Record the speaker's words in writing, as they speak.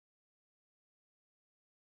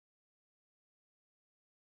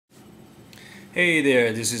Hey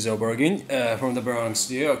there, this is Oborogin from the Bronx,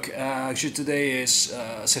 New York. Actually, today is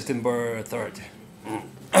September 3rd.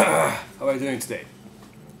 How are you doing today?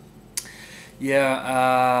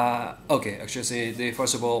 Yeah, okay, actually,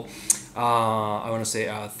 first of all, I want to say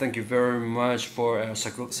thank you very much for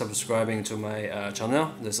subscribing to my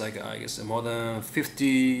channel. There's like, I guess, more than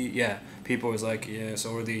 50, people is like, yes,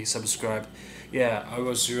 already subscribed. Yeah, I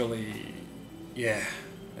was really, I'm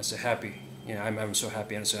so happy. Yeah, I'm so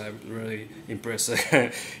happy and so I'm really impressed.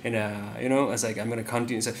 And it's like I'm gonna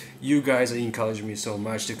continue. So you guys are encouraging me so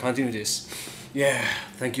much to continue this. Yeah,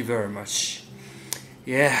 thank you very much.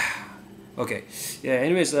 Yeah, okay. Yeah,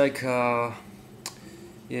 anyways, like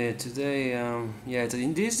today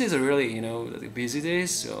these days are really like busy days.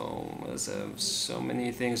 So there's so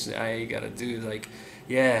many things that I gotta do. Like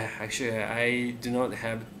actually I do not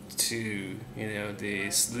have to they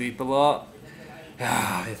sleep a lot.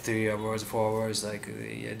 3 hours, 4 hours, like,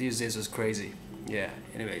 these days was crazy. Yeah,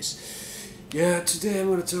 anyways. Yeah, today I'm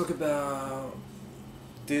gonna talk about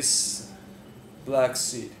this black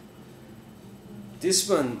seed. This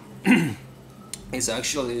one this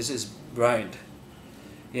is blind.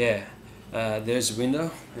 Yeah, there's a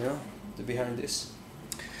window, behind this.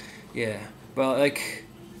 Yeah, but like,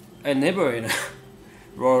 I never,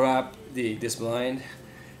 roll up this blind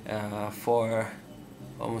for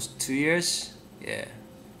almost 2 years. Yeah,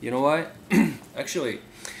 you know what? Actually,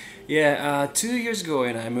 2 years ago,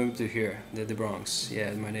 and I moved to here, the Bronx.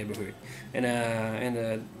 Yeah, my neighborhood, and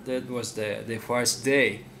that was the first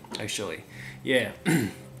day. Actually, yeah,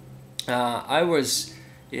 I was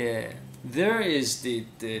there is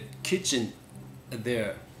the kitchen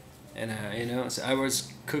there, and so I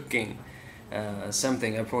was cooking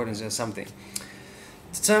something important or something.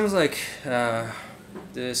 The times like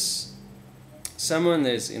this. Someone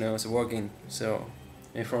is working so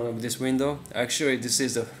in front of this window. Actually, this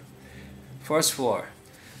is the first floor.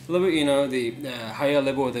 A little bit, the higher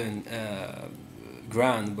level than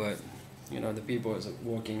ground, but the people is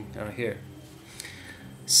working here.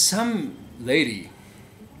 Some lady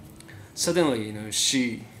suddenly,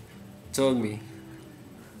 she told me,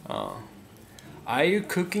 "Are you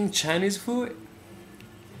cooking Chinese food?"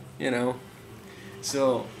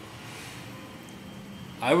 So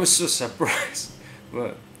I was so surprised,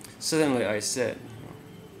 but suddenly I said,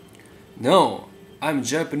 "No, I'm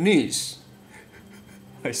Japanese."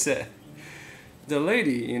 I said. The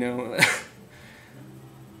lady,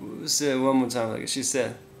 said one more time, like she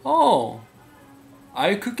said, "Oh,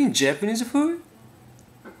 are you cooking Japanese food?"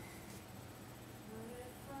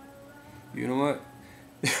 You know what?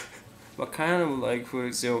 What kind of like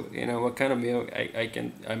food? So what kind of meal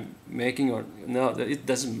I'm making or no? It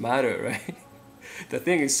doesn't matter, right? The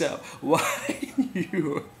thing is, why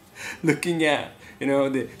you looking at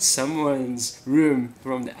someone's room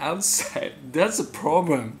from the outside? That's a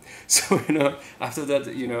problem. So after that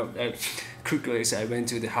quickly so I went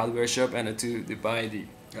to the hardware shop and to buy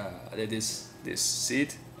this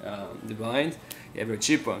seat, the blind. Yeah, very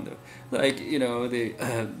cheap one though. Like they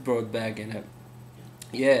brought back and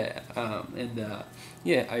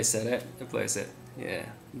I said it. I placed it. Yeah,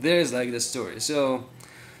 there's like the story. So.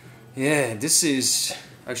 Yeah, this is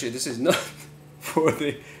not for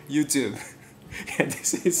the YouTube. Yeah,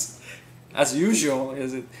 this is as usual.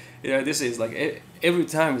 Is it? This is like every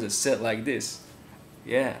time it's set like this.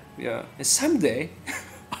 Yeah. And someday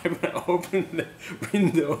I'm gonna open the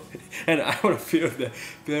window and I wanna feel the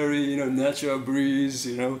very natural breeze.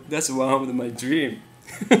 That's one of my dream.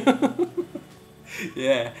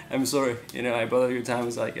 Yeah, I'm sorry. I bother your time.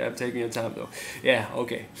 It's like I'm taking your time though. Yeah,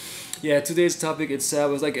 okay. Yeah, today's topic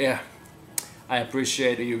itself was like, I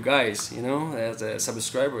appreciate you guys, as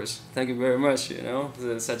subscribers. Thank you very much,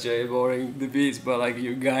 It's such a boring debates, but like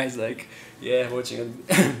you guys, like, watching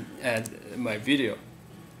my video.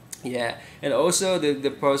 Yeah, and also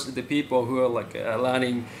the people who are like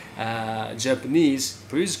learning Japanese,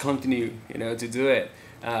 please continue, to do it.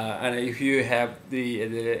 And if you have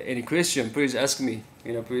any question, please ask me.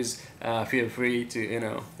 Please feel free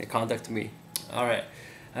to contact me. All right.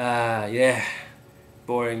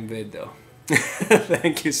 Boring vid though.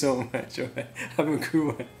 Thank you so much. All right. Have a good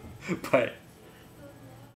one. Bye.